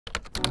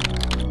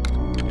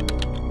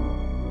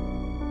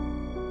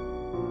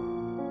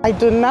I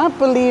do not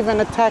believe in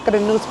attack of the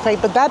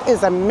newspaper. That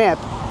is a myth.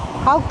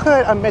 How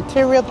could a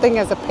material thing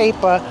as a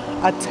paper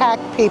attack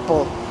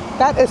people?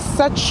 That is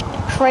such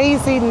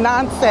crazy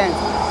nonsense.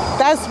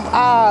 That's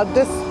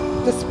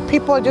this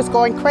people are just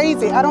going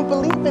crazy. I don't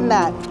believe in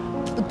that.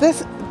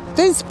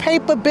 This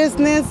paper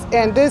business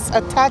and this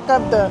attack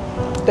of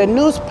the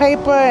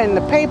newspaper and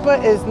the paper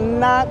is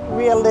not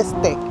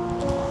realistic.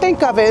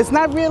 Think of it, it's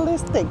not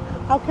realistic.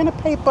 How can a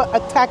paper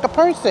attack a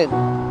person?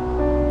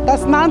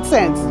 That's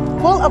nonsense,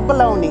 full of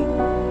baloney.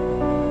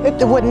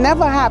 It would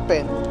never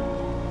happen,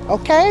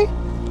 okay?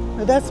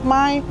 That's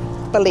my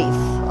belief,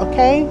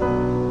 okay?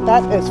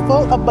 That is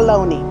full of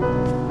baloney.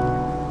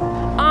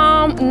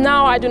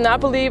 No, I do not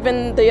believe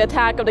in the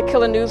attack of the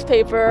killer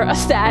newspaper.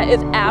 That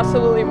is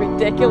absolutely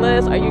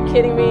ridiculous. Are you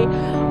kidding me?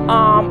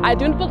 I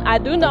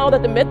do know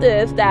that the myth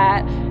is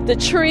that the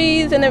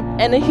trees and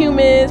the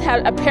humans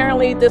have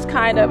apparently this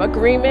kind of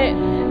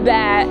agreement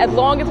that as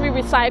long as we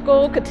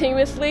recycle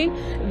continuously,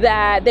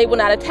 that they will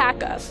not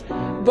attack us.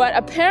 But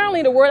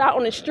apparently the word out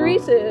on the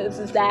streets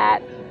is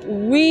that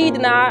we do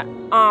not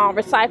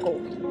recycle.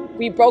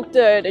 We broke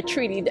the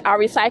treaty. Our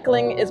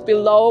recycling is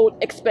below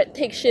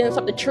expectations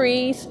of the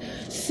trees.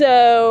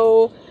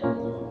 So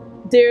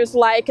there's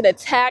like an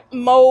attack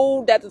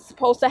mode that is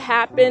supposed to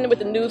happen with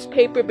the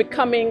newspaper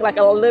becoming like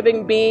a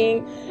living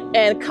being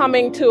and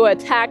coming to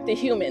attack the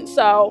humans.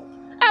 So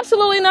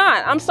absolutely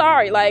not. I'm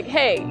sorry. Like,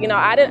 hey, you know,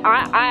 I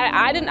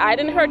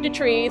didn't hurt the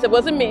trees. It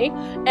wasn't me,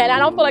 and I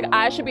don't feel like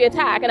I should be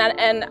attacked. And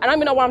I don't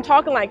even know why I'm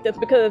talking like this,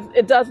 because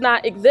it does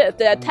not exist.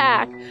 The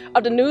attack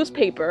of the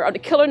newspaper, of the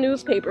killer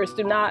newspapers,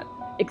 do not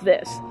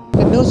exist.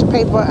 The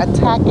newspaper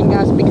attacking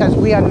us because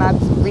we are not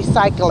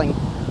recycling.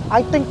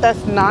 I think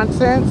that's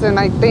nonsense, and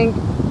I think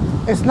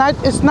it's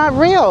not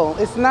real.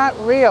 It's not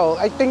real.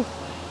 I think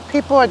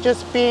people are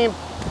just being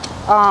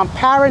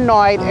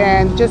paranoid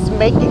and just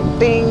making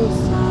things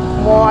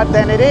more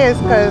than it is,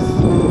 because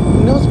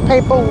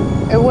newspaper,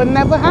 it would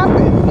never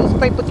happen.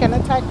 Newspaper can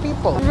attack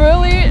people.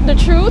 Really, the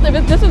truth,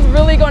 if this is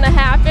really going to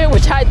happen,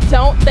 which I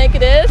don't think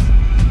it is,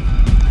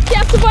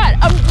 guess what?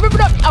 I'm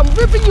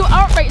ripping you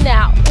out right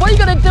now. What are you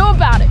going to do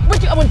about it? I'm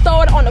going to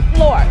throw it on the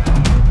floor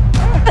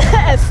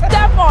and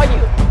step on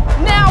you.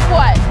 Now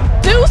what?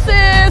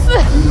 Deuces!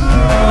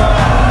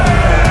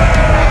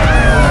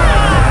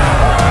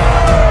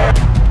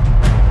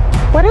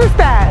 What is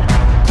that?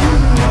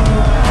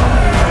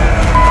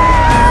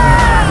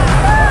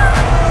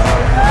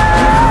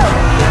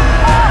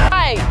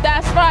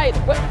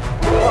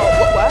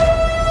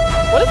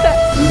 What is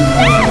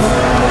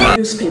that?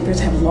 Newspapers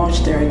have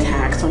launched their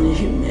attacks on the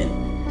human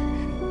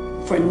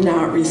for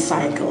not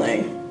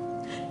recycling.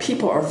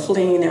 People are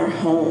fleeing their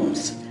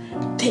homes,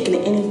 taking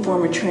any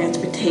form of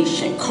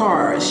transportation,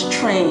 cars,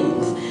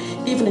 trains.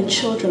 Even the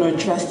children are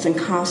dressed in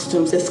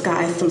costumes,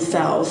 disguise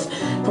themselves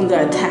from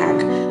the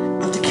attack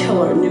of the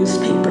killer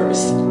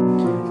newspapers.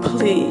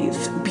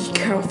 Please be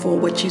careful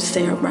what you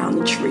say around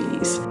the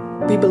trees.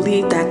 We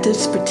believe that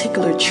this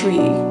particular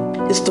tree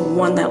is the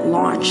one that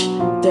launched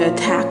the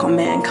attack on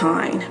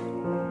mankind.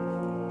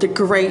 The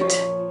great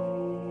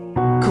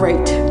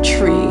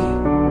tree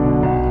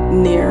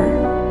near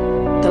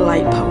the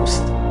light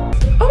post.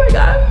 Oh my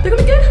God, they're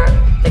gonna get her.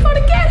 They're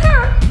gonna get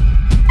her.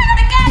 They're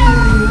gonna get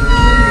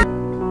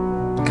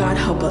her. God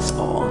help us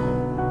all.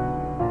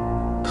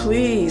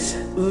 Please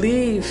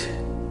leave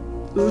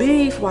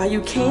while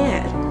you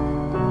can.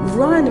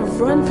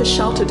 Run for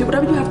shelter, do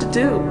whatever you have to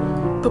do.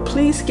 But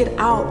please get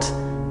out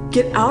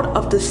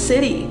of the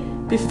city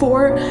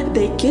before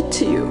they get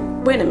to you.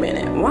 Wait a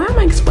minute, why am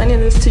I explaining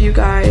this to you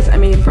guys? I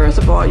mean, first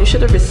of all, you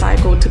should have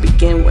recycled to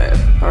begin with,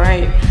 all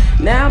right?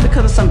 Now,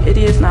 because of some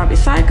idiots not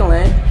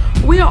recycling,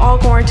 we are all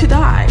going to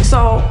die.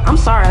 So, I'm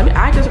sorry,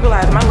 I just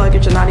realized my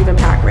luggage is not even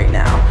packed right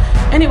now.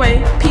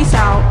 Anyway, peace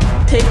out,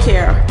 take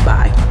care,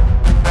 bye.